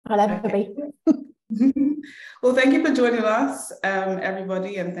I'll ever be. Well, thank you for joining us,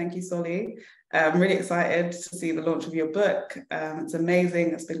 everybody, and thank you, Soli. I'm really excited to see the launch of your book. It's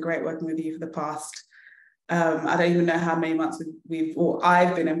amazing. It's been great working with you for the past, I don't even know how many months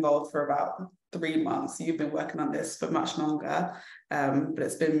I've been involved for about 3 months. You've been working on this for much longer, but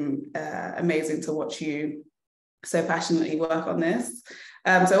it's been amazing to watch you so passionately work on this.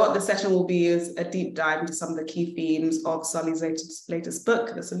 So what the session will be is a deep dive into some of the key themes of Soli's latest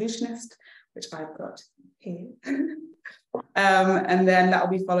book, The Solutionist, which I've got here. And then that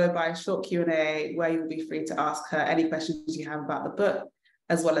will be followed by a short Q&A where you'll be free to ask her any questions you have about the book,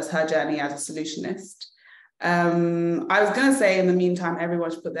 as well as her journey as a solutionist. I was going to say, in the meantime, everyone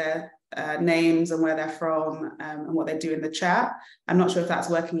should put their names and where they're from and what they do in the chat. I'm not sure if that's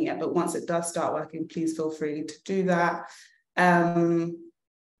working yet, but once it does start working, please feel free to do that.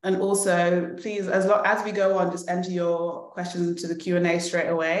 And also, please, as we go on, just enter your questions into the Q&A straight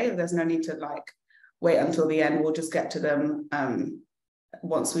away. There's no need to wait until the end. We'll just get to them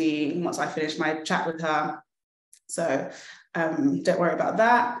once I finish my chat with her. So don't worry about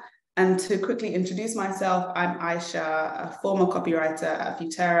that. And to quickly introduce myself, I'm Aisha, a former copywriter at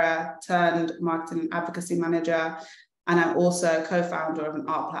Futerra turned marketing advocacy manager. And I'm also co-founder of an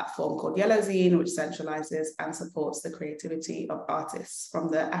art platform called Yellowzine, which centralizes and supports the creativity of artists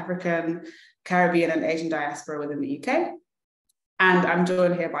from the African, Caribbean, and Asian diaspora within the UK. And I'm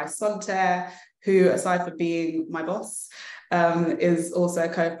joined here by Solitaire, who, aside from being my boss, is also a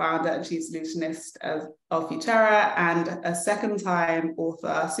co-founder and chief solutionist of Futerra and a second-time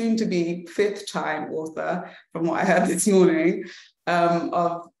author, soon to be fifth-time author, from what I heard this morning,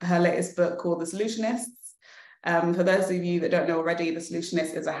 of her latest book called The Solutionists. For those of you that don't know already, The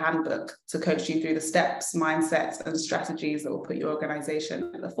Solutionist is a handbook to coach you through the steps, mindsets, and strategies that will put your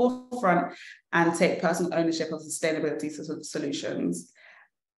organization at the forefront and take personal ownership of sustainability solutions.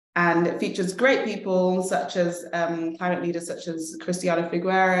 And it features great people such as climate leaders such as Cristiano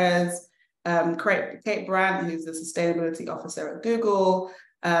Figueres, Kate Brandt, who's the sustainability officer at Google,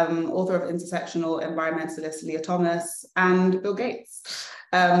 author of Intersectional Environmentalist Leah Thomas, and Bill Gates.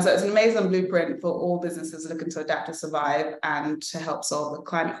 So it's an amazing blueprint for all businesses looking to adapt to survive and to help solve the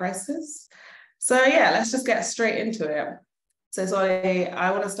climate crisis. So yeah, let's just get straight into it. So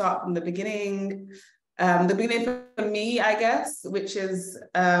I want to start from the beginning. The beginning for me, I guess, which is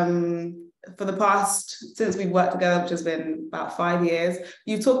for the past, since we've worked together, which has been about 5 years,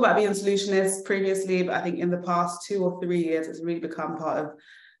 you've talked about being a solutionist previously, but I think in the past 2 or 3 years, it's really become part of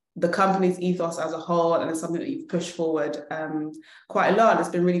the company's ethos as a whole, and it's something that you've pushed forward quite a lot. It's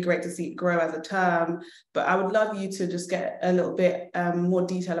been really great to see it grow as a term, but I would love you to just get a little bit more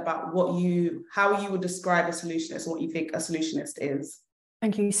detail about how you would describe a solutionist, and what you think a solutionist is.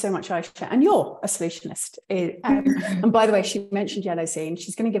 Thank you so much, Aisha. And you're a solutionist. And by the way, she mentioned Yellowzine.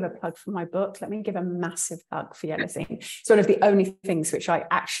 She's going to give a plug for my book. Let me give a massive plug for Yellowzine. It's one of the only things which I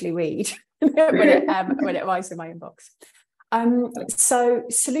actually read when it arrives in my inbox. So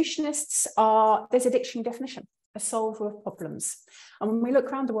solutionists there's a dictionary definition, a solver of problems. And when we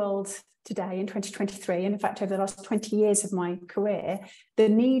look around the world today in 2023, and in fact, over the last 20 years of my career, the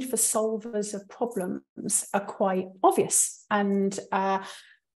need for solvers of problems are quite obvious. And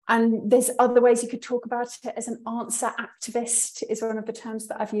there's other ways you could talk about it. As an answer activist is one of the terms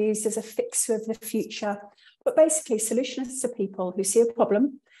that I've used, as a fixer of the future. But basically, solutionists are people who see a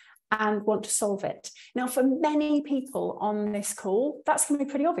problem and want to solve it. Now, for many people on this call, that's going to be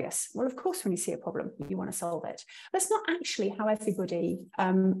pretty obvious. Well, of course, when you see a problem, you want to solve it. But it's not actually how everybody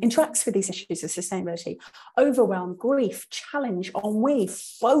interacts with these issues of sustainability. Overwhelm, grief, challenge, ennui,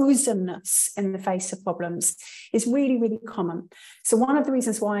 frozenness in the face of problems is really, really common. So one of the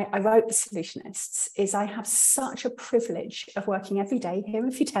reasons why I wrote The Solutionists is I have such a privilege of working every day here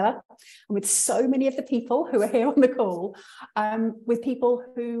in Futerra, and with so many of the people who are here on the call, with people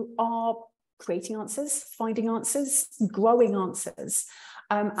who are creating answers, finding answers, growing answers.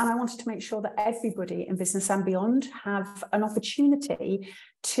 And I wanted to make sure that everybody in business and beyond have an opportunity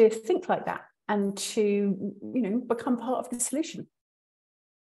to think like that and to, become part of the solution.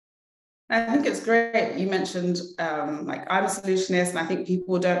 I think it's great. You mentioned I'm a solutionist, and I think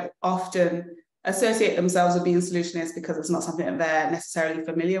people don't often associate themselves with being solutionists because it's not something that they're necessarily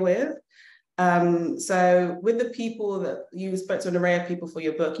familiar with. So with the people that you spoke to, an array of people for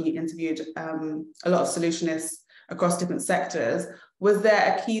your book, and you interviewed a lot of solutionists across different sectors, was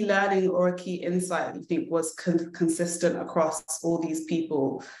there a key learning or a key insight that you think was consistent across all these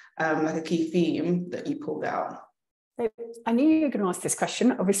people, like a key theme that you pulled out? So I knew you were going to ask this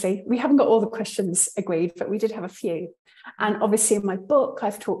question. Obviously, we haven't got all the questions agreed, but we did have a few. And obviously in my book,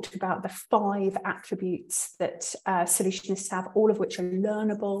 I've talked about the 5 attributes that solutionists have, all of which are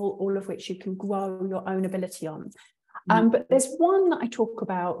learnable, all of which you can grow your own ability on. But there's one that I talk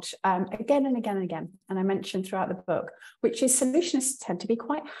about again and again and again, and I mentioned throughout the book, which is solutionists tend to be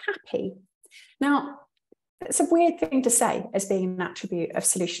quite happy. Now, it's a weird thing to say as being an attribute of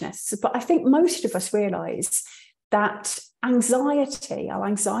solutionists, but I think most of us realise that our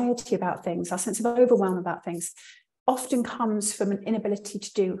anxiety about things, our sense of overwhelm about things, often comes from an inability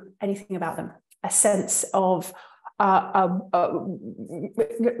to do anything about them, a sense of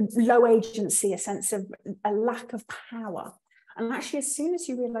low agency, a sense of a lack of power. And actually, as soon as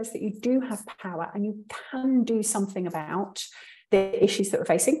you realise that you do have power and you can do something about the issues that we're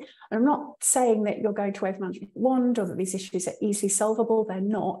facing, and I'm not saying that you're going to wave a magic wand or that these issues are easily solvable, they're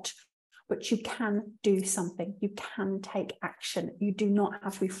not, but you can do something, you can take action. You do not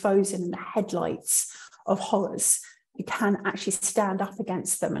have to be frozen in the headlights of horrors. You can actually stand up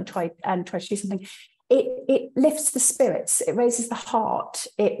against them and try to do something. It lifts the spirits, it raises the heart,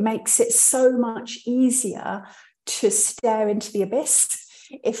 it makes it so much easier to stare into the abyss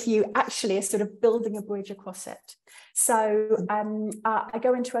if you actually are sort of building a bridge across it. So I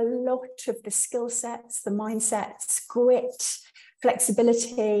go into a lot of the skill sets, the mindsets, grit,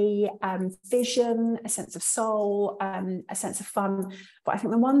 flexibility, vision, a sense of soul, a sense of fun. But I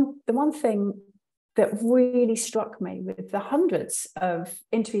think the one thing that really struck me with the hundreds of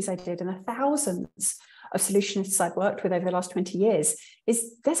interviews I did and the thousands of solutionists I've worked with over the last 20 years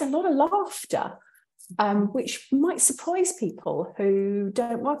is there's a lot of laughter, which might surprise people who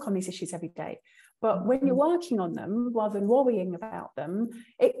don't work on these issues every day. But when you're working on them, rather than worrying about them,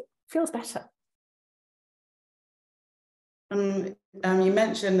 it feels better. You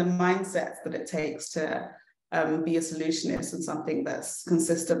mentioned the mindset that it takes to be a solutionist, and something that's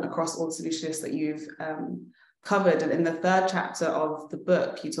consistent across all the solutionists that you've covered. And in the 3rd chapter of the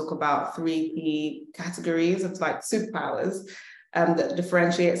book, you talk about 3 key categories of like superpowers that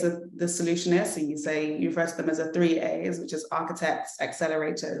differentiates the solutionists. So you refer to them as the 3 A's, which is architects,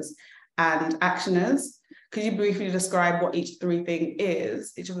 accelerators, and actioners. Could you briefly describe what each of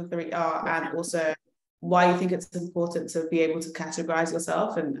the 3 are, and also why you think it's important to be able to categorize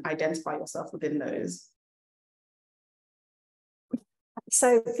yourself and identify yourself within those?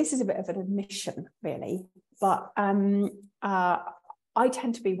 So this is a bit of an admission, really, but I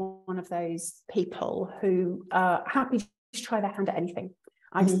tend to be one of those people who are happy to try their hand at anything.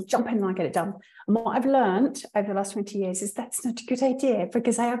 I just jump in and I get it done. And what I've learned over the last 20 years is that's not a good idea,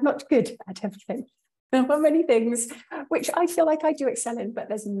 because I am not good at everything. There are many things which I feel like I do excel in, but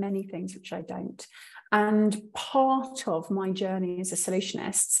there's many things which I don't. And part of my journey as a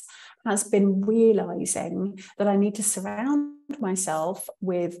solutionist has been realizing that I need to surround myself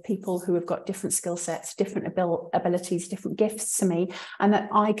with people who have got different skill sets, different abilities, different gifts to me, and that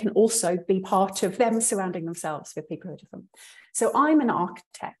I can also be part of them surrounding themselves with people who are different. So I'm an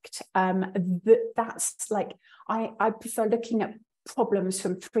architect. That's like, I prefer looking at problems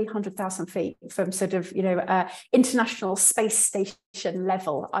from 300,000 feet, from sort of, international space station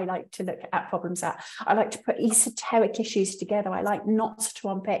level. I like to look at problems at. I like to put esoteric issues together. I like not to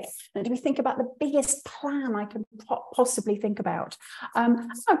unpick and to think about the biggest plan I can possibly think about. I'm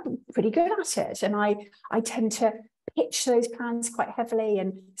pretty good at it, and I tend to pitch those plans quite heavily,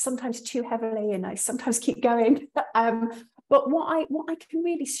 and sometimes too heavily, and I sometimes keep going. But what I can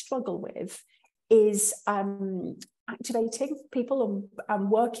really struggle with is activating people and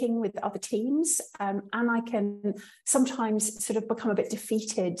working with other teams, and I can sometimes sort of become a bit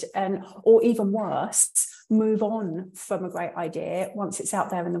defeated, or even worse, move on from a great idea once it's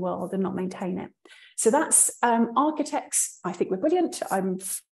out there in the world and not maintain it. So that's architects. I think we're brilliant. I'm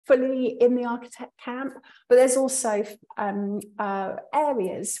fully in the architect camp, but there's also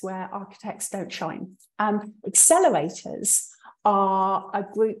areas where architects don't shine. Accelerators are a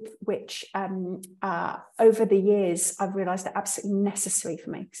group which over the years I've realized are absolutely necessary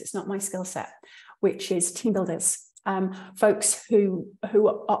for me, because it's not my skill set, which is team builders, folks who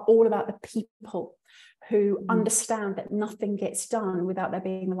are all about the people, who understand that nothing gets done without there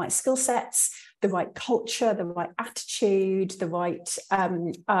being the right skill sets, the right culture, the right attitude, the right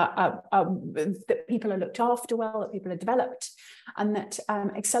that people are looked after well, that people are developed, and that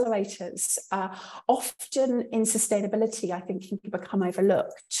accelerators often in sustainability, I think, can become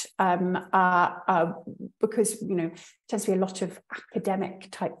overlooked. because, you know, there tends to be a lot of academic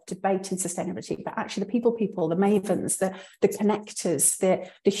type debate in sustainability, but actually the people, the mavens, the connectors,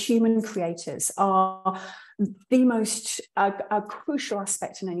 the human creators are the most crucial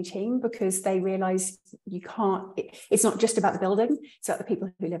aspect in any team, because they realize it's not just about the building, it's about the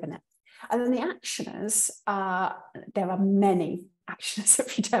people who live in it. And then the actioners, there are many actioners at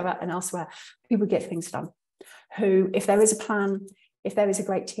Futerra and elsewhere who will get things done, who, if there is a plan, if there is a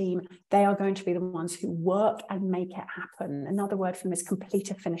great team, they are going to be the ones who work and make it happen. Another word for them is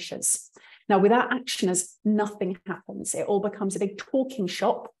completer finishers. Now, without actioners, nothing happens. It all becomes a big talking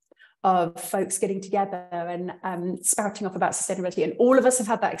shop of folks getting together and spouting off about sustainability. And all of us have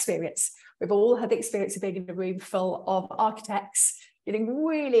had that experience. We've all had the experience of being in a room full of architects, getting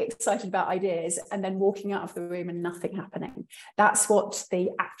really excited about ideas, and then walking out of the room and nothing happening. That's what the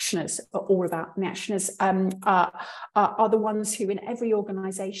actioners are all about. And the actioners are the ones who, in every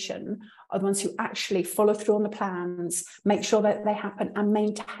organisation, are the ones who actually follow through on the plans, make sure that they happen, and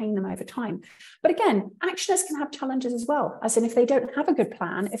maintain them over time. But again, actioners can have challenges as well, as in if they don't have a good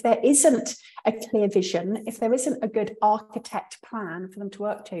plan, if there isn't a clear vision, if there isn't a good architect plan for them to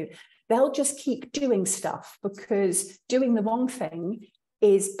work to, they'll just keep doing stuff, because doing the wrong thing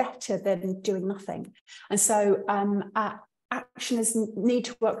is better than doing nothing. And so actioners need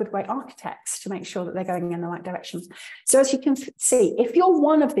to work with great architects to make sure that they're going in the right direction. So as you can see, if you're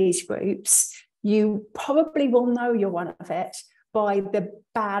one of these groups, you probably will know you're one of it by the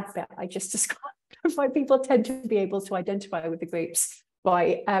bad bit I just described. Why people tend to be able to identify with the groups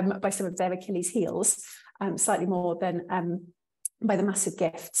by some of their Achilles heels, slightly more than by the massive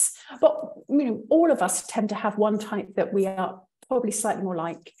gifts. But, you know, all of us tend to have one type that we are probably slightly more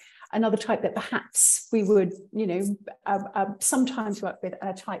like, another type that perhaps we would, you know, sometimes work with,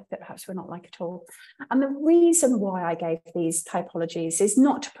 and a type that perhaps we're not like at all. And the reason why I gave these typologies is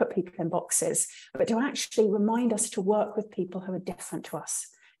not to put people in boxes, but to actually remind us to work with people who are different to us,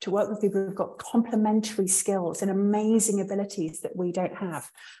 to work with people who've got complementary skills and amazing abilities that we don't have.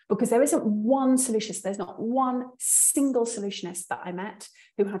 Because there isn't one solutionist, there's not one single solutionist that I met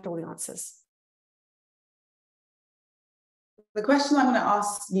who had all the answers. The question I'm going to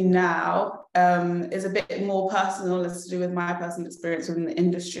ask you now is a bit more personal. It's to do with my personal experience within the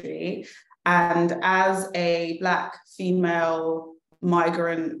industry. And as a Black female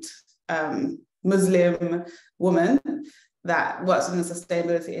migrant Muslim woman that works in the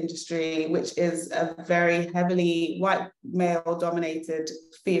sustainability industry, which is a very heavily white male dominated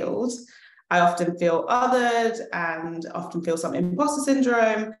field, I often feel othered and often feel some imposter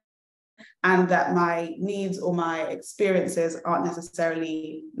syndrome, and that my needs or my experiences aren't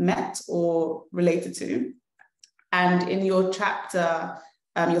necessarily met or related to. And in your chapter,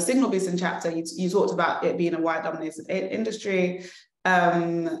 your signal boosting chapter, you talked about it being a white dominated industry.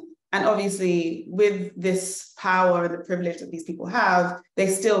 And obviously with this power and the privilege that these people have, they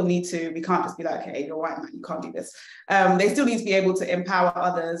still need to, we can't just be like, hey, you're a white man, you can't do this. They still need to be able to empower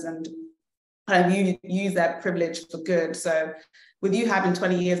others and kind of use that privilege for good. So with you having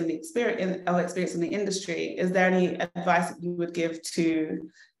 20 years of experience in the industry, is there any advice that you would give to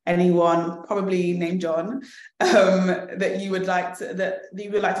anyone, probably named John, that you would like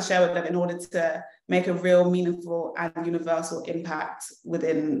to share with them in order to make a real meaningful and universal impact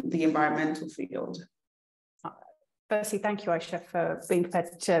within the environmental field? Firstly, thank you, Aisha, for being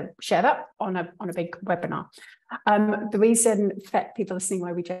prepared to share that on a big webinar. The reason for people listening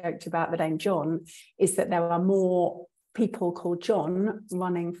why we joked about the name John is that there are more people called John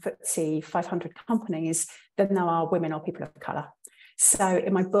running FTSE 500 companies than there are women or people of colour. So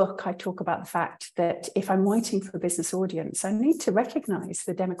in my book, I talk about the fact that if I'm writing for a business audience, I need to recognise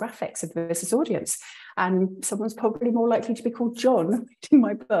the demographics of the business audience. And someone's probably more likely to be called John in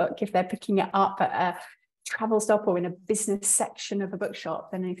my book if they're picking it up at a travel stop or in a business section of a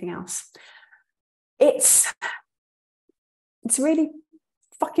bookshop than anything else. It's a really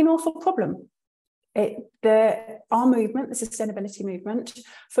fucking awful problem. Our movement, the sustainability movement,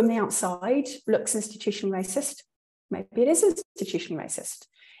 from the outside looks institutionally racist. Maybe it is institutionally racist.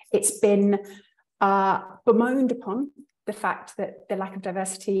 It's been bemoaned upon the fact that the lack of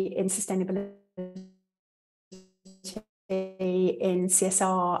diversity in sustainability in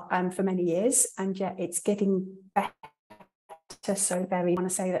CSR for many years, and yet it's getting better. So I want to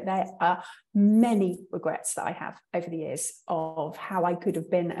say that there are many regrets that I have over the years of how I could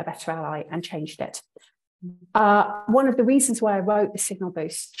have been a better ally and changed it. One of the reasons why I wrote the Signal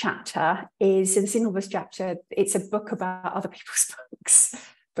Boost chapter is, in the Signal Boost chapter, it's a book about other people's books,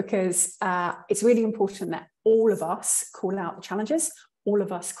 because it's really important that all of us call out the challenges, all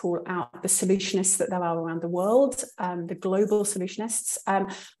of us call out the solutionists that there are around the world, the global solutionists,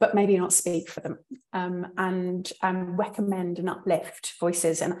 but maybe not speak for them, and recommend and uplift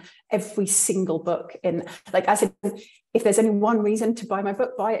voices. And every single book in, like, as if there's only one reason to buy my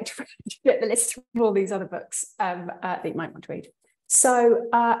book, buy it to get the list of all these other books that you might want to read. So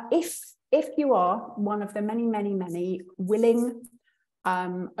if you are one of the many, many, many willing,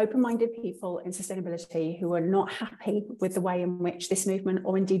 open-minded people in sustainability who are not happy with the way in which this movement,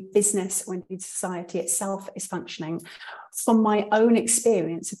 or indeed business, or indeed society itself is functioning, from my own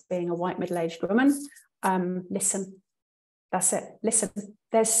experience of being a white middle-aged woman, listen. That's it. Listen.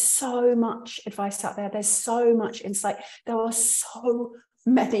 There's so much advice out there. There's so much insight. There are so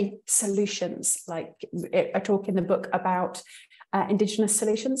many solutions. Like, I talk in the book about Indigenous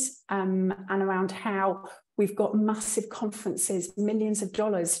solutions, and around how we've got massive conferences, millions of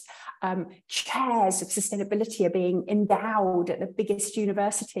dollars, chairs of sustainability are being endowed at the biggest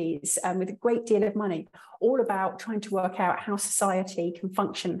universities with a great deal of money, all about trying to work out how society can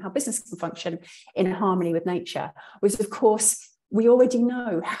function, how business can function in harmony with nature, which of course we already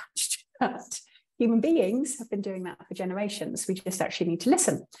know how to do that. Human beings have been doing that for generations. We just actually need to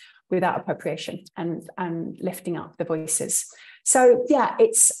listen without appropriation and lifting up the voices. So yeah,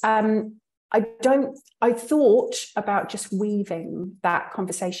 it's I thought about just weaving that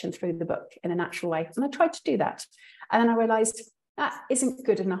conversation through the book in a natural way, and I tried to do that, and then I realized that isn't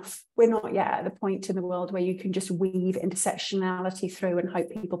good enough. We're not yet at the point in the world where you can just weave intersectionality through and hope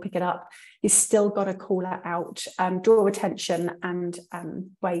people pick it up. You've still got to call it out, draw attention, and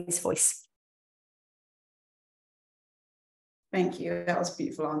raise voice. Thank you. That was a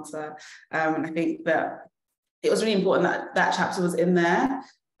beautiful answer. And I think that it was really important that that chapter was in there.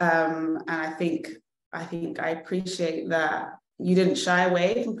 And I think I appreciate that you didn't shy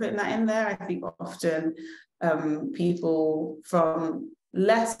away from putting that in there. I think often people from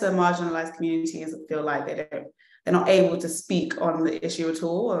lesser marginalized communities feel like they're not able to speak on the issue at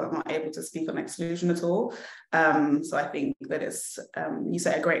all, or not able to speak on exclusion at all. So I think that it's you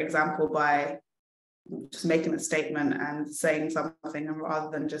set a great example by just making a statement and saying something, and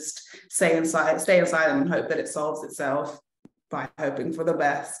rather than just stay inside and hope that it solves itself by hoping for the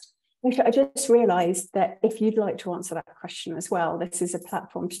best. I just realised that if you'd like to answer that question as well, this is a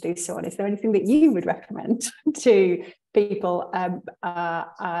platform to do so on. Is there anything that you would recommend to people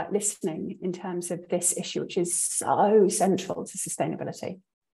listening in terms of this issue, which is so central to sustainability?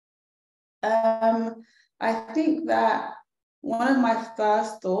 I think that one of my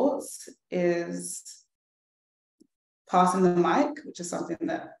first thoughts is passing the mic, which is something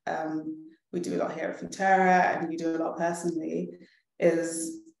that we do a lot here at Futerra, and we do a lot personally,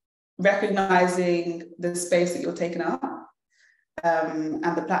 is recognizing the space that you're taking up, and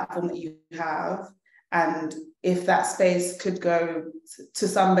the platform that you have. And if that space could go to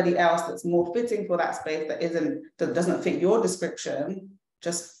somebody else that's more fitting for that space, that doesn't fit your description,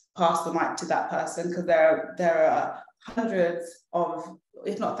 just pass the mic to that person, because there are hundreds of,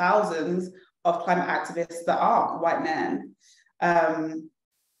 if not thousands, of climate activists that are white men.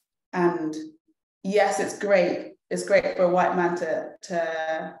 And yes, it's great. It's great for a white man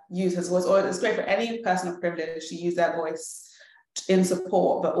to use his voice, or it's great for any person of privilege to use their voice in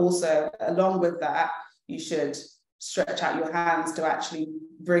support, but also along with that, you should stretch out your hands to actually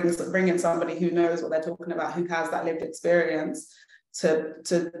bring in somebody who knows what they're talking about, who has that lived experience to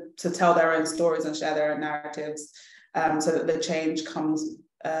tell their own stories and share their own narratives, so that the change comes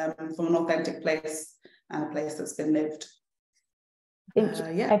from an authentic place and a place that's been lived. I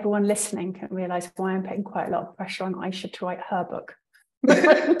think everyone listening can realise why I'm putting quite a lot of pressure on Aisha to write her book.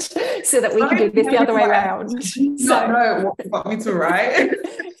 So that we can do this the other way around. No, what want me to write?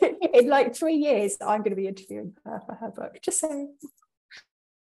 In like 3 years, I'm going to be interviewing her for her book. Just saying.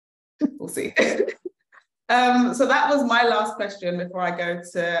 We'll see. So that was my last question before I go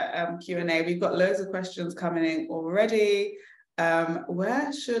to Q&A. We've got loads of questions coming in already.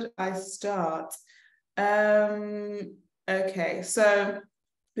 Where should I start? Okay, so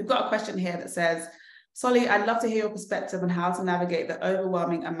we've got a question here that says, Solly, I'd love to hear your perspective on how to navigate the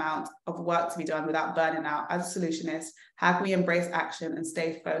overwhelming amount of work to be done without burning out. As a solutionist, how can we embrace action and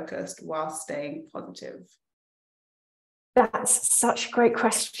stay focused while staying positive? That's such a great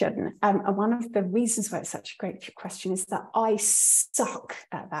question. And one of the reasons why it's such a great question is that I suck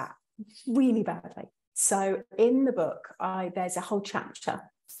at that really badly. So in the book, there's a whole chapter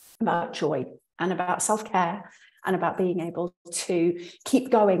about joy and about self-care and about being able to keep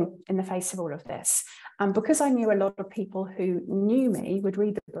going in the face of all of this. And because I knew a lot of people who knew me would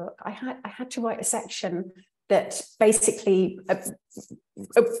read the book, I had to write a section that basically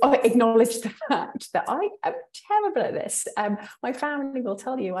acknowledged the fact that I am terrible at this. My family will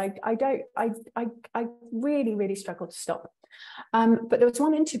tell you I really, really struggle to stop. But there was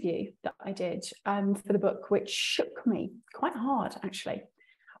one interview that I did for the book which shook me quite hard, actually,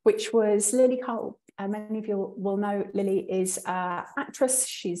 which was Lily Cole. Many of you will know Lily is an actress.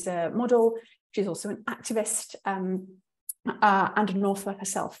 She's a model. She's also an activist and an author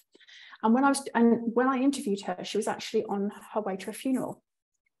herself. And when I interviewed her, she was actually on her way to a funeral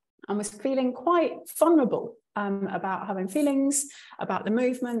and was feeling quite vulnerable about her own feelings, about the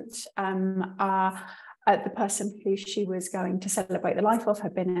movement. The person who she was going to celebrate the life of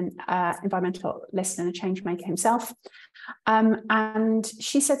had been an environmentalist and a change maker himself. And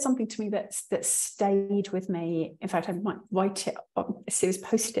she said something to me that stayed with me. In fact, I might write it on a series of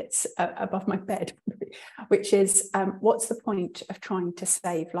Post-its above my bed, which is, what's the point of trying to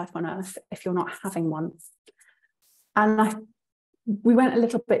save life on Earth if you're not having one? And we went a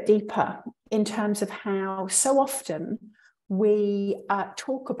little bit deeper in terms of how so often we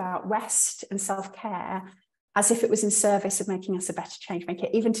talk about rest and self-care as if it was in service of making us a better change maker.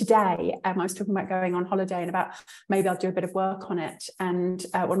 Even today, I was talking about going on holiday and about maybe I'll do a bit of work on it. And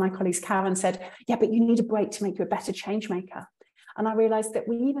one of my colleagues, Karen, said, yeah, but you need a break to make you a better change maker. And I realized that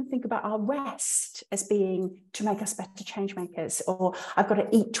we even think about our rest as being to make us better change makers, or I've got to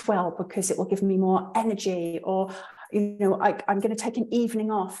eat well because it will give me more energy, or, you know, I'm going to take an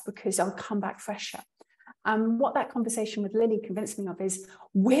evening off because I'll come back fresher. What that conversation with Lily convinced me of is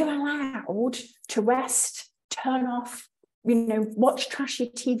we're allowed to rest, turn off, you know, watch trashy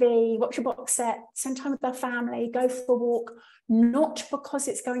TV, watch a box set, spend time with our family, go for a walk, not because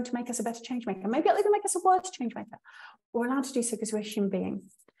it's going to make us a better change maker. Maybe it'll even make us a worse change maker. We're allowed to do so because we're a human being.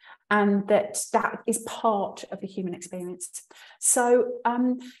 And that is part of the human experience. So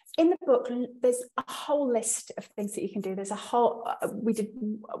in the book, there's a whole list of things that you can do. There's a whole,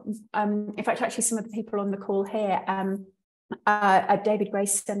 in fact, actually some of the people on the call here, David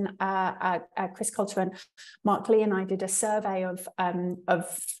Grayson, Chris Coulter and Mark Lee and I did a survey of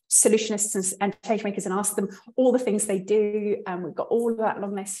solutionists and change makers and asked them all the things they do. And we've got all of that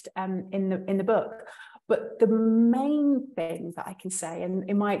long list in the book. But the main thing that I can say, and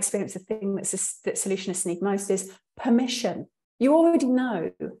in my experience, the thing that solutionists need most is permission. You already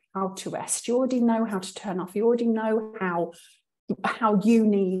know how to rest. You already know how to turn off. You already know how you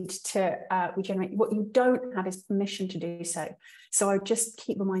need to regenerate. What you don't have is permission to do so. So I just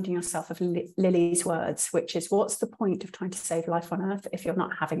keep reminding yourself of Lily's words, which is, what's the point of trying to save life on Earth if you're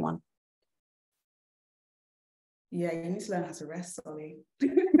not having one? Yeah, you need to learn how to rest, Solly.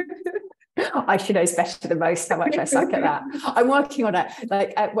 Aisha knows better than most how much I suck at that. I'm working on it.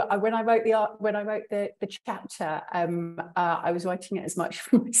 Like when I wrote the chapter, I was writing it as much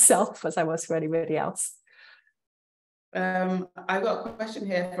for myself as I was for anybody else. I've got a question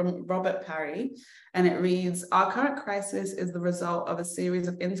here from Robert Parry, and it reads: our current crisis is the result of a series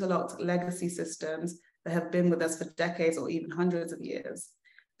of interlocked legacy systems that have been with us for decades or even hundreds of years.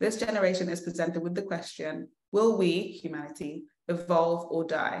 This generation is presented with the question: will we, humanity, evolve or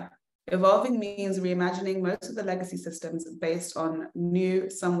die? Evolving means reimagining most of the legacy systems based on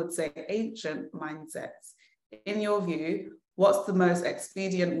new, some would say ancient mindsets. In your view, what's the most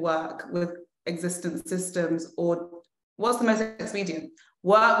expedient work with existing systems, or what's the most expedient?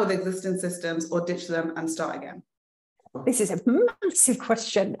 Work with existing systems or ditch them and start again? This is a massive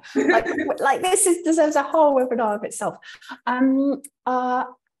question. Like this deserves a whole webinar of itself.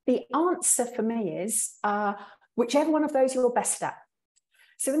 The answer for me is whichever one of those you're best at.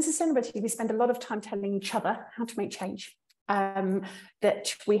 So in sustainability, we spend a lot of time telling each other how to make change.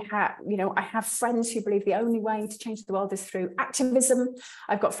 That we have, you know, I have friends who believe the only way to change the world is through activism.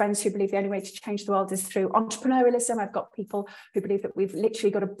 I've got friends who believe the only way to change the world is through entrepreneurialism. I've got people who believe that we've literally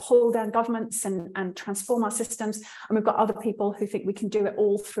got to pull down governments and transform our systems. And we've got other people who think we can do it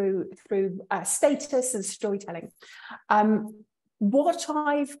all through status and storytelling. What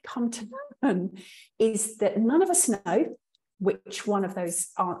I've come to learn is that none of us know which one of those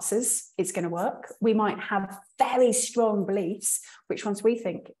answers is going to work. We might have very strong beliefs, which ones we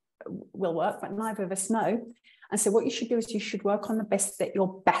think will work, but neither of us know. And so what you should do is you should work on the best that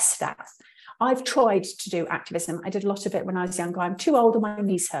you're best at. I've tried to do activism. I did a lot of it when I was younger. I'm too old and my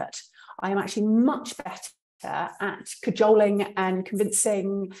knees hurt. I am actually much better at cajoling and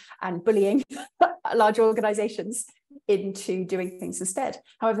convincing and bullying large organizations into doing things instead.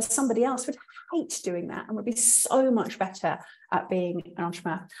 However, somebody else would hate doing that and would be so much better at being an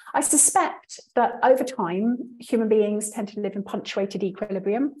entrepreneur. I suspect that over time, human beings tend to live in punctuated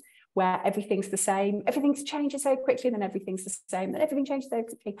equilibrium, where everything's the same, everything changes so quickly, and then everything's the same, then everything changes so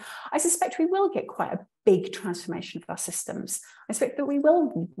quickly. I suspect we will get quite a big transformation of our systems. I suspect that we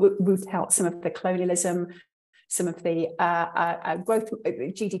will root out some of the colonialism, some of the growth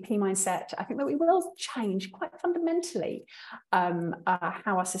GDP mindset. I think that we will change quite fundamentally how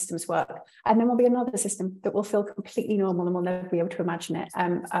our systems work. And then there'll be another system that will feel completely normal and we'll never be able to imagine it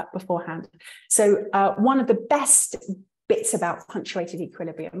beforehand. So one of the best bits about punctuated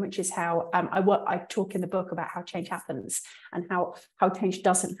equilibrium, which is how I talk in the book about how change happens and how change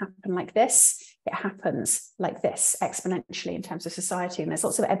doesn't happen like this. It happens like this exponentially in terms of society. And there's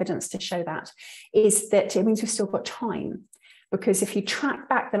lots of evidence to show that, is that it means we've still got time. Because if you track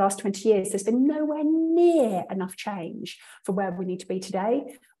back the last 20 years, there's been nowhere near enough change for where we need to be today.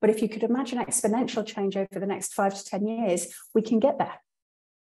 But if you could imagine exponential change over the next 5 to 10 years, we can get there.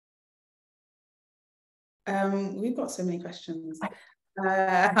 We've got so many questions.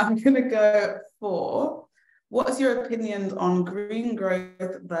 I'm going to go for, what is your opinion on green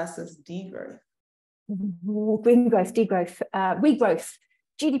growth versus degrowth? Green growth, degrowth, regrowth,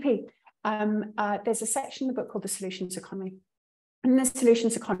 GDP. There's a section in the book called The Solutions Economy. In the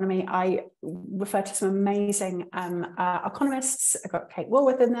solutions economy, I refer to some amazing economists. I've got Kate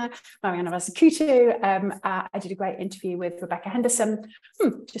Woolworth in there, Mariana Mazzucato. I did a great interview with Rebecca Henderson,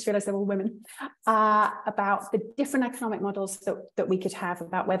 just realised they're all women, about the different economic models that we could have,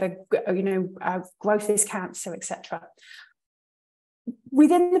 about whether growth is cancer, etc.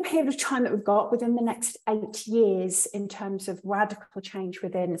 Within the period of time that we've got, within the next 8 years, in terms of radical change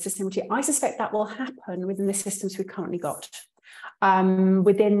within sustainability, I suspect that will happen within the systems we've currently got.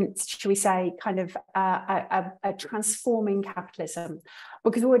 Within, should we say, kind of a transforming capitalism,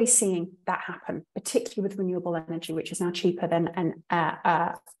 because we're already seeing that happen, particularly with renewable energy, which is now cheaper than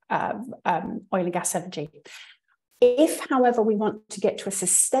oil and gas energy. If, however, we want to get to a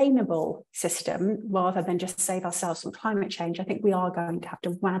sustainable system rather than just save ourselves from climate change, I think we are going to have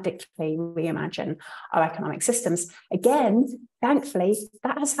to radically reimagine our economic systems. Again, thankfully,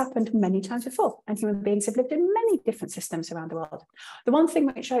 that has happened many times before, and human beings have lived in many different systems around the world. The one thing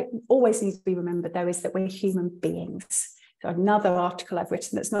which always needs to be remembered, though, is that we're human beings. So another article I've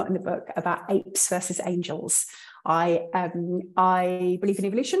written that's not in the book about apes versus angels. I believe in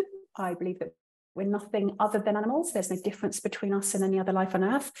evolution. I believe that we're nothing other than animals. There's no difference between us and any other life on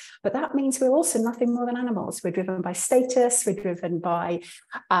Earth. But that means we're also nothing more than animals. We're driven by status. We're driven by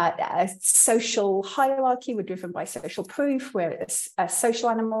a social hierarchy. We're driven by social proof. We're a social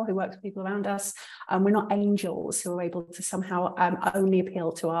animal who works with people around us. We're not angels who are able to somehow only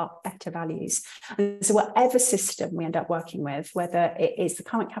appeal to our better values. And so whatever system we end up working with, whether it is the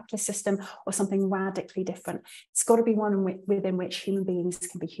current capitalist system or something radically different, it's got to be one within which human beings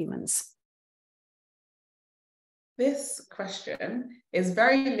can be humans. This question is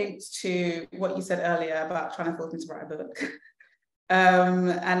very linked to what you said earlier about trying to force me to write a book.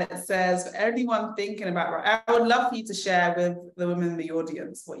 And it says, for anyone thinking about, I would love for you to share with the women in the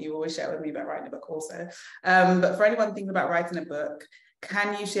audience what you always share with me about writing a book also. But for anyone thinking about writing a book,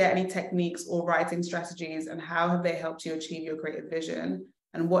 can you share any techniques or writing strategies, and how have they helped you achieve your creative vision?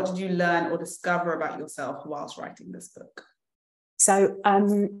 And what did you learn or discover about yourself whilst writing this book? So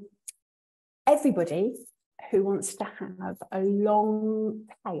everybody who wants to have a long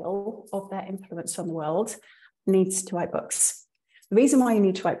tail of their influence on the world needs to write books. The reason why you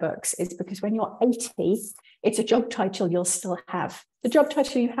need to write books is because when you're 80, it's a job title you'll still have. The job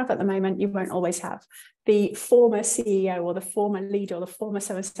title you have at the moment, you won't always have. The former CEO or the former leader or the former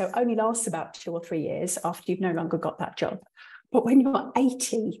so-and-so only lasts about 2 or 3 years after you've no longer got that job. But when you're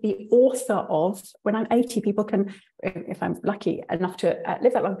 80, the author of, when I'm 80, people can, if I'm lucky enough to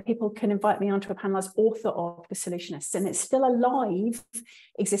live that long, people can invite me onto a panel as author of The Solutionists, and it's still a live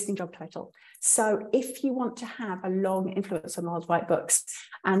existing job title. So if you want to have a long influence on the world, write books.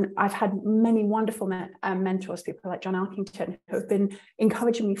 And I've had many wonderful mentors, people like John Elkington, who have been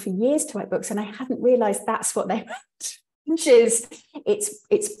encouraging me for years to write books, and I hadn't realized that's what they meant, which is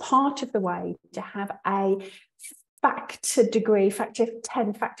it's part of the way to have a factor degree, factor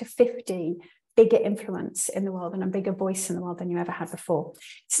 10, factor 50, bigger influence in the world and a bigger voice in the world than you ever had before.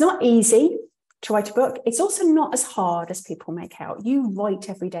 It's not easy to write a book. It's also not as hard as people make out. You write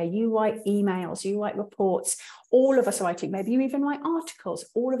every day, you write emails, you write reports. All of us are writing, maybe you even write articles.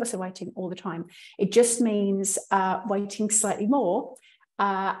 All of us are writing all the time. It just means writing slightly more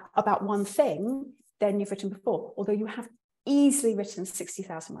about one thing than you've written before, although you have easily written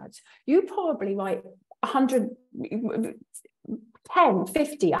 60,000 words. You probably write 100, 10,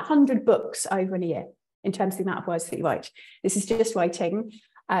 50, 100 books over in a year in terms of the amount of words that you write. This is just writing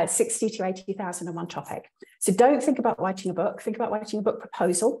 60 to 80,000 on one topic. So don't think about writing a book. Think about writing a book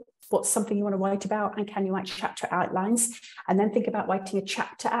proposal. what's something you want to write about, and can you write chapter outlines? And then think about writing a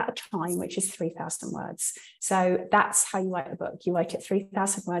chapter at a time, which is 3,000 words. So that's how you write a book. You write it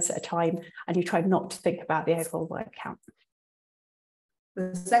 3,000 words at a time, and you try not to think about the overall word count.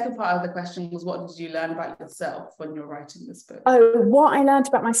 The second part of the question was, what did you learn about yourself when you're writing this book? Oh, what I learned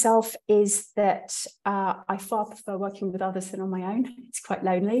about myself is that I far prefer working with others than on my own. It's quite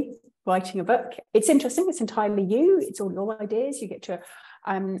lonely writing a book. It's interesting. It's entirely you. It's all your ideas. You get to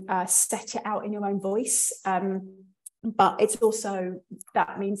set it out in your own voice. But it's also,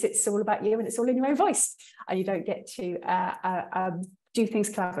 that means it's all about you and it's all in your own voice. And you don't get to do things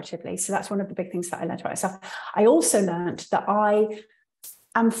collaboratively. So that's one of the big things that I learned about myself. I also learned that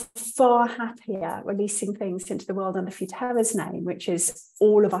I'm far happier releasing things into the world under Futerra's name, which is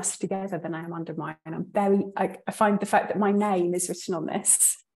all of us together, than I am under mine. And I find the fact that my name is written on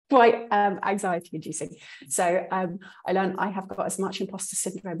this quite anxiety inducing. So I learned I have got as much imposter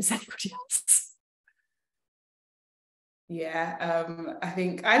syndrome as anybody else. Yeah, I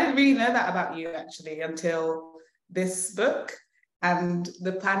think I didn't really know that about you actually until this book and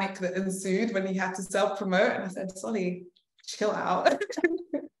the panic that ensued when you had to self-promote. And I said, Solly, chill out.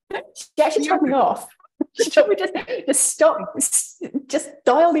 She actually told me off. She told me just stop, just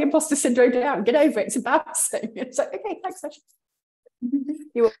dial the imposter syndrome down, get over it. It's embarrassing. It's like, okay, thanks, Aisha.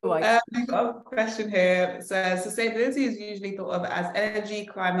 You were right. We've got a question here that says, sustainability is usually thought of as energy,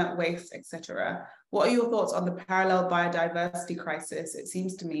 climate, waste, etc. What are your thoughts on the parallel biodiversity crisis? It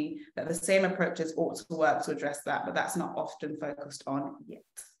seems to me that the same approaches ought to work to address that, but that's not often focused on yet.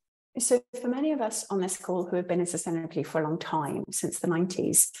 So for many of us on this call who have been in sustainability for a long time, since the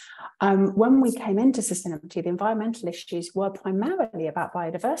 90s, when we came into sustainability, the environmental issues were primarily about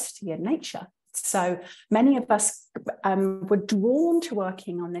biodiversity and nature. So many of us were drawn to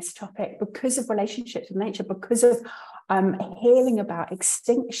working on this topic because of relationships with nature, because of hearing about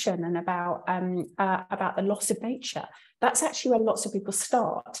extinction and about the loss of nature. That's actually where lots of people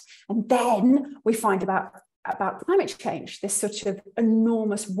start. And then we find about climate change, this sort of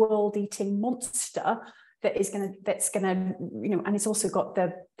enormous world-eating monster that's going to, you know, and it's also got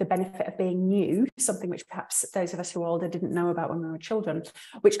the benefit of being new, something which perhaps those of us who are older didn't know about when we were children,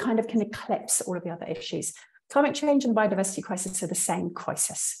 which kind of can eclipse all of the other issues. Climate change and biodiversity crisis are the same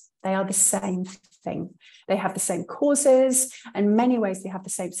crisis. They are the same thing. They have the same causes. In many ways, they have the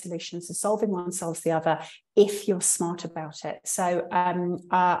same solutions. So solving one solves the other if you're smart about it. So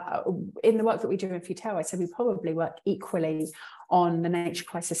in the work that we do in Futerra, so we probably work equally on the nature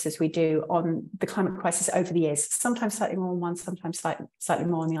crisis as we do on the climate crisis over the years, sometimes slightly more on one, sometimes slightly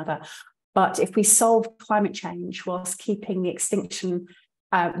more on the other. But if we solve climate change whilst keeping the extinction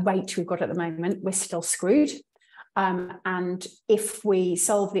rate we've got at the moment, we're still screwed. And if we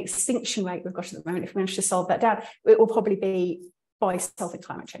solve the extinction rate we've got at the moment, if we manage to solve that down, it will probably be by solving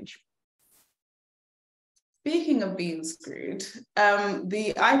climate change. Speaking of being screwed,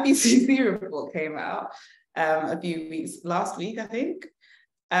 the IPCC report came out a few weeks, last week, I think.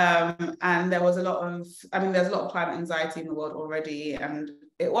 And there was a lot of, there's a lot of climate anxiety in the world already. And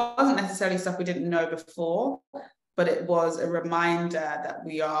it wasn't necessarily stuff we didn't know before, but it was a reminder that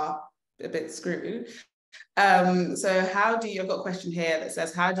we are a bit screwed. So I've got a question here that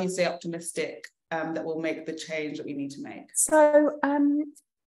says, how do you stay optimistic that we'll make the change that we need to make? So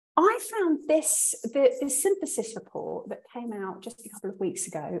I found the synthesis report that came out just a couple of weeks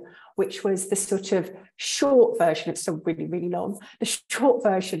ago, which was the sort of short version, it's still really, really long, the short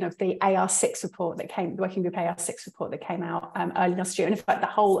version of the AR6 report that came, the Working Group AR6 report that came out early last year. And in fact, the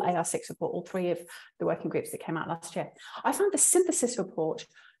whole AR6 report, all three of the working groups that came out last year. I found the synthesis report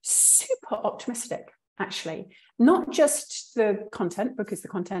super optimistic, actually, not just the content, because the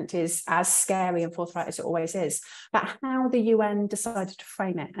content is as scary and forthright as it always is, but how the UN decided to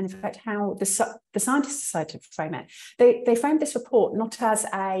frame it, and in fact how the scientists decided to frame it. They framed this report not as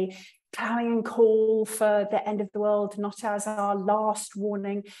a clarion call for the end of the world, not as our last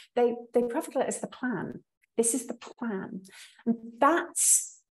warning. They profiled it as the plan. This is the plan, and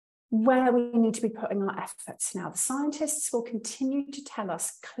that's where we need to be putting our efforts now. The scientists will continue to tell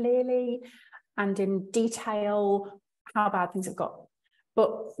us clearly and in detail how bad things have got.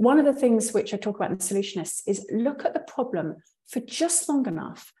 But one of the things which I talk about in Solutionists is look at the problem for just long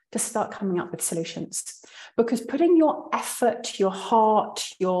enough to start coming up with solutions. Because putting your effort, your heart,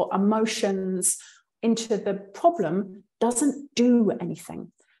 your emotions into the problem doesn't do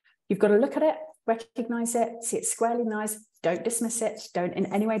anything. You've got to look at it, recognize it, see it squarely in the eyes, don't dismiss it, don't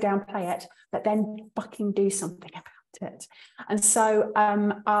in any way downplay it, but then fucking do something about it. And so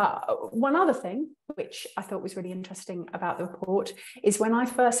one other thing which I thought was really interesting about the report is when I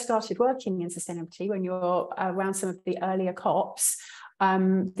first started working in sustainability, when you're around some of the earlier COPs,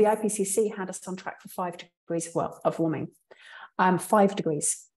 the IPCC had us on track for 5 degrees of warming, 5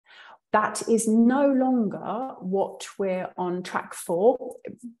 degrees. That is no longer what we're on track for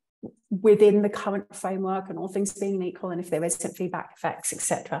within the current framework, and all things being equal, and if there isn't feedback effects,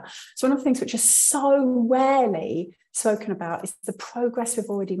 etc. So one of the things which is so rarely spoken about is the progress we've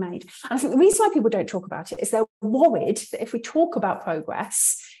already made. And I think the reason why people don't talk about it is they're worried that if we talk about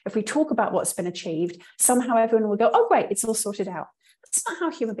progress, if we talk about what's been achieved, somehow everyone will go, oh, great, it's all sorted out. That's not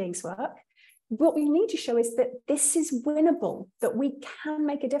how human beings work. What we need to show is that this is winnable, that we can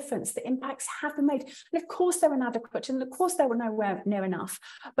make a difference, the impacts have been made. And of course they're inadequate, and of course they were nowhere near enough,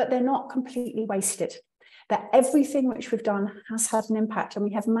 but they're not completely wasted. That everything which we've done has had an impact, and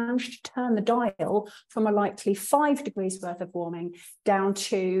we have managed to turn the dial from a likely 5 degrees worth of warming down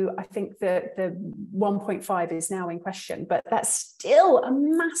to, I think the 1.5 is now in question, but that's still a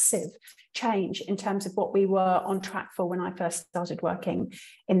massive change in terms of what we were on track for when I first started working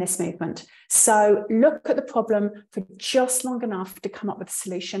in this movement. So look at the problem for just long enough to come up with a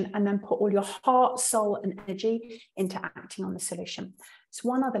solution, and then put all your heart, soul, and energy into acting on the solution. There's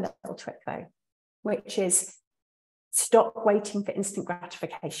one other little trick though, which is stop waiting for instant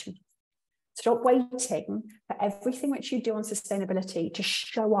gratification. Stop waiting for everything which you do on sustainability to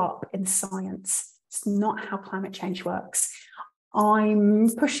show up in science. It's not how climate change works. I'm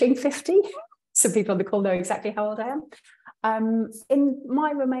pushing 50. Some people on the call know exactly how old I am. In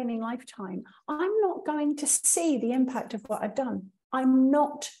my remaining lifetime, I'm not going to see the impact of what I've done. I'm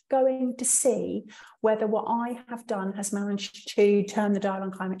not going to see whether what I have done has managed to turn the dial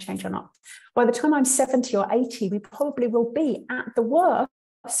on climate change or not. By the time I'm 70 or 80, we probably will be at the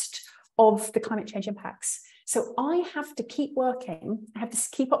worst of the climate change impacts. So I have to keep working. I have to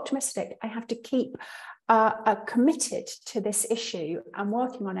keep optimistic. I have to keep committed to this issue and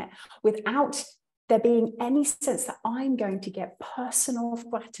working on it without there being any sense that I'm going to get personal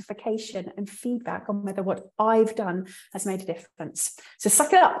gratification and feedback on whether what I've done has made a difference. So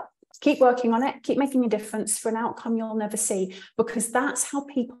suck it up, keep working on it, keep making a difference for an outcome you'll never see, because that's how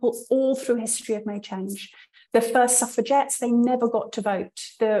people all through history have made change. The first suffragettes, they never got to vote.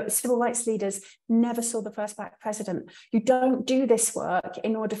 The civil rights leaders never saw the first black president. You don't do this work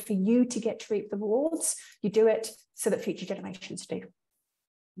in order for you to get to reap the rewards. You do it so that future generations do.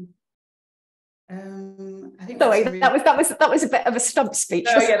 I think sorry, that was a bit of a stump speech.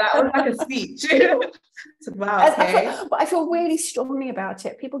 Oh yeah, that was like a speech. Wow, okay. I feel really strongly about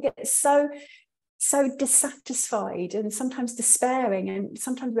it. People get so dissatisfied and sometimes despairing and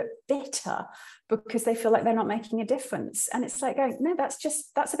sometimes a bit bitter because they feel like they're not making a difference. And it's like going, no,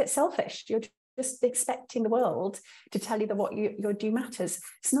 that's a bit selfish. You're just expecting the world to tell you that what you do matters.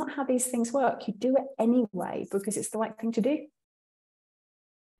 It's not how these things work. You do it anyway because it's the right thing to do.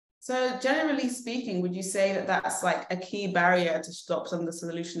 So generally speaking, would you say that that's like a key barrier to stop some of the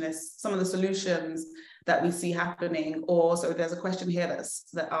solutions that we see happening? Or so there's a question here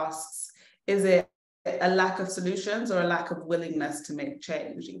that asks, is it a lack of solutions or a lack of willingness to make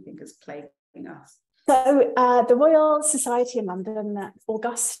change you think is plaguing us? So the Royal Society in London, that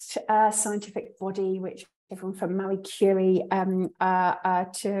august scientific body, which everyone from Marie Curie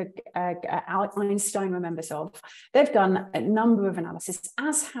to Einstein were members of, they've done a number of analyses,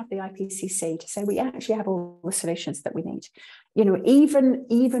 as have the IPCC, to say we actually have all the solutions that we need. You know,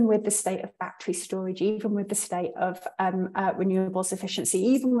 even with the state of battery storage, even with the state of renewables efficiency,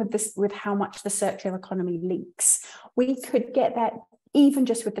 even with how much the circular economy leaks, we could get that even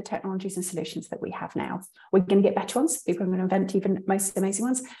just with the technologies and solutions that we have now. We're going to get better ones. People are going to invent even most amazing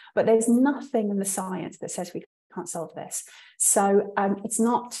ones, but there's nothing in the science that says we can't solve this. So it's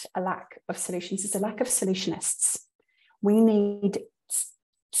not a lack of solutions, it's a lack of solutionists. We need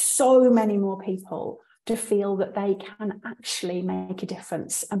so many more people to feel that they can actually make a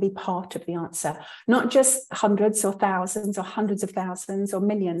difference and be part of the answer, not just hundreds or thousands or hundreds of thousands or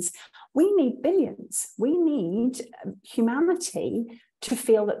millions. We need billions. We need humanity to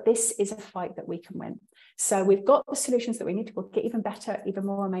feel that this is a fight that we can win. So we've got the solutions that we need to get even better, even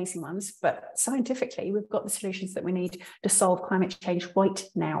more amazing ones, but scientifically, we've got the solutions that we need to solve climate change right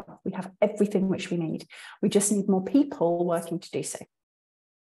now. We have everything which we need. We just need more people working to do so.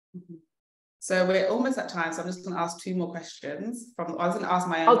 Mm-hmm. So we're almost at time, so I'm just going to ask 2 more questions. I was going to ask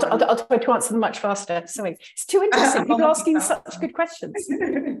my own. I'll try to answer them much faster. Sorry, it's too interesting. People asking such good questions.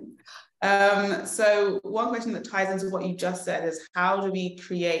 So one question that ties into what you just said is, how do we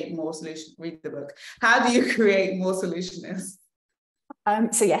create more solutions? Read the book. How do you create more solutionists?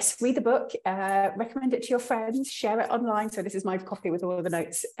 So yes, read the book, recommend it to your friends, share it online. So this is my copy with all of the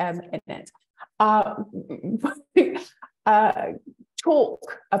notes in it.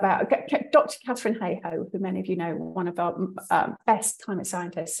 talk about Dr. Catherine Hayhoe, who many of you know, one of our best climate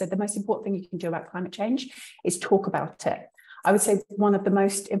scientists, said the most important thing you can do about climate change is talk about it. I would say one of the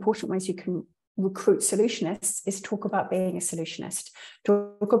most important ways you can recruit solutionists is talk about being a solutionist,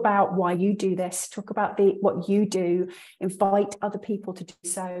 talk about why you do this, talk about what you do, invite other people to do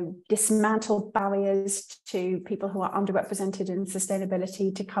so, dismantle barriers to people who are underrepresented in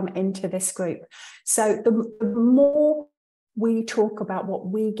sustainability to come into this group. So the more we talk about what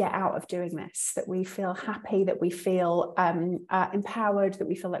we get out of doing this, that we feel happy, that we feel empowered, that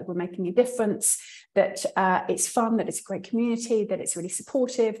we feel like we're making a difference, that it's fun, that it's a great community, that it's really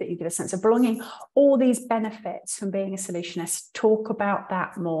supportive, that you get a sense of belonging, all these benefits from being a solutionist, talk about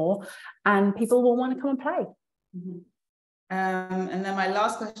that more, and people will want to come and play. Mm-hmm. And then my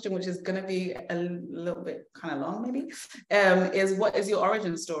last question, which is going to be a little bit kind of long maybe, is what is your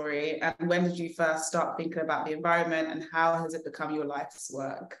origin story, and when did you first start thinking about the environment, and how has it become your life's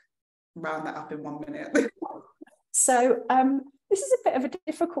work? Round that up in 1 minute. So this is a bit of a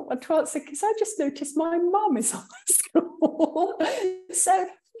difficult one to answer, because I just noticed my mum is on the school. So,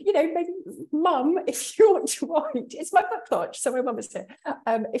 you know, maybe mum, if you want to write, it's my book launch, so my mum is here.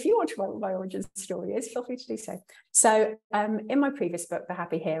 If you want to write what my origin story is, feel free to do so. So in my previous book, The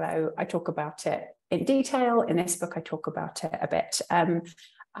Happy Hero, I talk about it in detail. In this book, I talk about it a bit.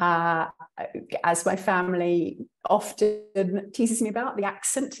 As my family often teases me about, the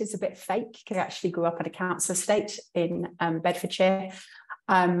accent is a bit fake, because I actually grew up in a council estate in Bedfordshire.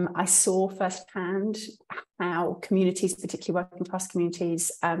 I saw firsthand how communities, particularly working class communities,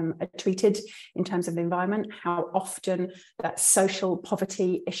 are treated in terms of the environment, how often that social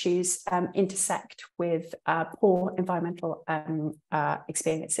poverty issues intersect with poor environmental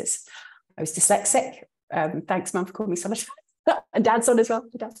experiences. I was dyslexic. Thanks, Mum, for calling me Solitaire. And Dad's on as well.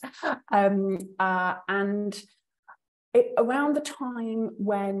 And around the time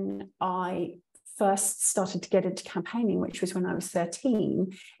when I first started to get into campaigning, which was when I was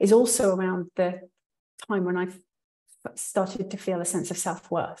 13, is also around the time when I started to feel a sense of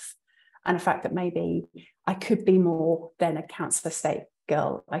self-worth, and the fact that maybe I could be more than a council estate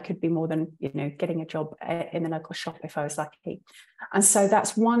girl. I could be more than, you know, getting a job in the local shop if I was lucky. And so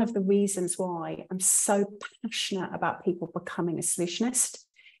that's one of the reasons why I'm so passionate about people becoming a solutionist,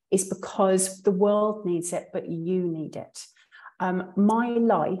 is because the world needs it, but you need it. My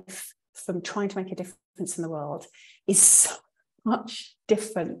life, from trying to make a difference in the world, is so much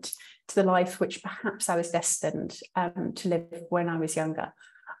different to the life which perhaps I was destined to live when I was younger.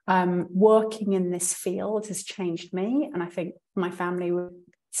 Working in this field has changed me, and I think my family would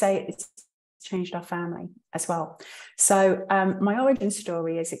say it's changed our family as well. So my origin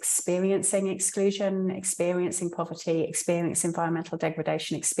story is experiencing exclusion, experiencing poverty, experiencing environmental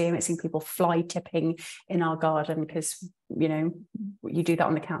degradation, experiencing people fly tipping in our garden, because, you know, you do that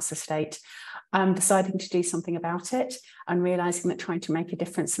on the council estate, deciding to do something about it, and realizing that trying to make a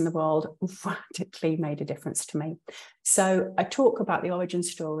difference in the world radically made a difference to me. So I talk about the origin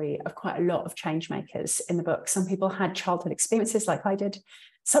story of quite a lot of change makers in the book. Some people had childhood experiences like I did.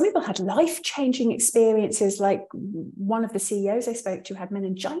 Some people had life-changing experiences, like one of the CEOs I spoke to had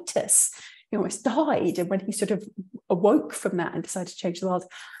meningitis. He almost died, and when he sort of awoke from that and decided to change the world.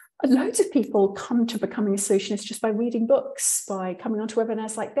 Loads of people come to becoming a solutionist just by reading books, by coming onto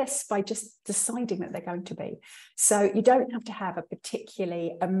webinars like this, by just deciding that they're going to be. So you don't have to have a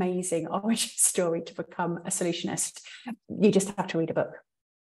particularly amazing origin story to become a solutionist. You just have to read a book.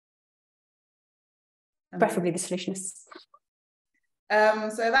 Preferably The Solutionists.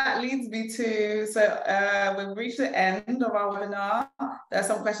 So that leads me to, we've reached the end of our webinar. There are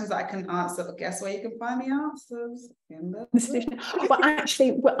some questions that I can answer, but guess where you can find the answers? In the Well,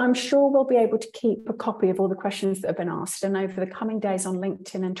 actually, I'm sure we'll be able to keep a copy of all the questions that have been asked, and over the coming days on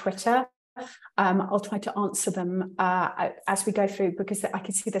LinkedIn and Twitter, I'll try to answer them as we go through, because I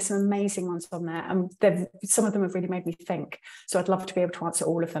can see there's some amazing ones on there, and some of them have really made me think. So I'd love to be able to answer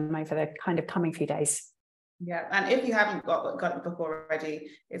all of them over the kind of coming few days. Yeah, and if you haven't got the book already,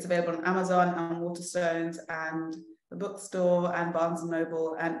 it's available on Amazon and Waterstones and the bookstore and Barnes &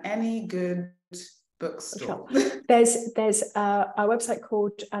 Noble and any good bookstore. There's a website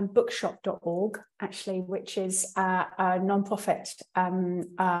called bookshop.org, actually, which is a non-profit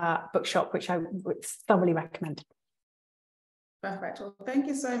bookshop, which I would thoroughly recommend. Perfect. Well, thank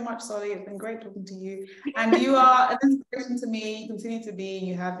you so much, Solly. It's been great talking to you. And you are an inspiration to me. You continue to be.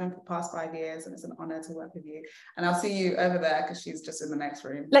 You have been for the past 5 years, and it's an honor to work with you. And I'll see you over there because she's just in the next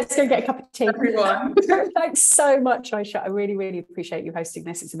room. Let's go get a cup of tea. Everyone. Thanks so much, Aisha. I really, really appreciate you hosting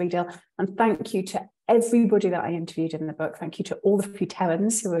this. It's a big deal. And thank you to everybody that I interviewed in the book. Thank you to all the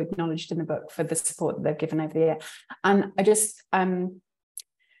Futerrans who are acknowledged in the book for the support that they've given over the year. And I just, I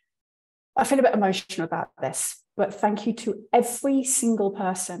feel a bit emotional about this. But thank you to every single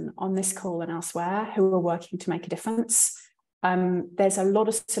person on this call and elsewhere who are working to make a difference. There's a lot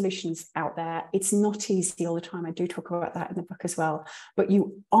of solutions out there. It's not easy all the time. I do talk about that in the book as well. But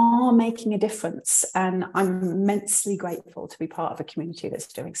you are making a difference. And I'm immensely grateful to be part of a community that's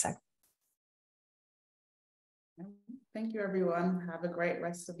doing so. Thank you, everyone. Have a great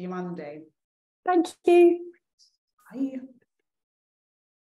rest of your Monday. Thank you. Bye.